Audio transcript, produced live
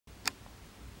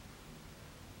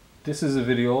This is a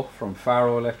video from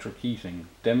Farho Electric Heating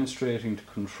demonstrating the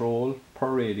control per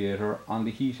radiator on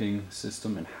the heating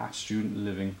system in Hatch Student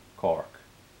Living, Cork.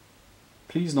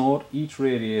 Please note each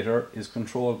radiator is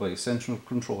controlled by a central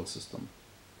control system.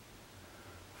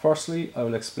 Firstly, I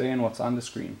will explain what's on the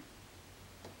screen.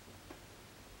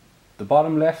 The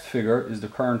bottom left figure is the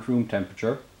current room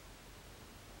temperature.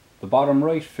 The bottom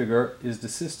right figure is the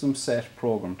system set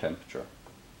program temperature.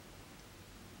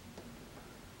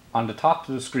 On the top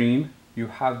of the screen you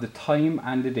have the time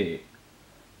and the day,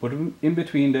 but in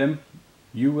between them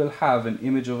you will have an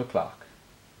image of a clock.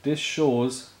 This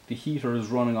shows the heater is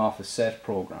running off a set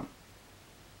program.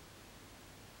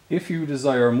 If you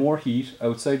desire more heat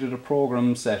outside of the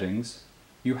program settings,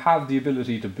 you have the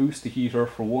ability to boost the heater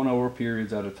for 1 hour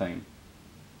periods at a time.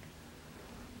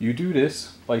 You do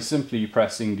this by simply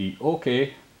pressing the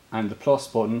OK and the plus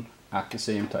button at the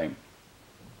same time.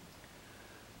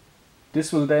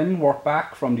 This will then work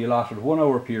back from the allotted 1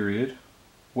 hour period.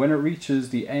 When it reaches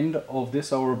the end of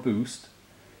this hour boost,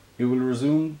 it will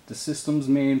resume the system's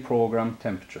main program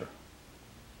temperature.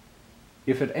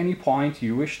 If at any point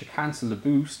you wish to cancel the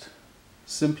boost,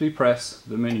 simply press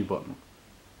the menu button.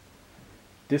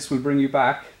 This will bring you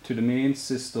back to the main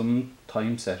system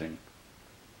time setting.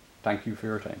 Thank you for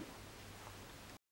your time.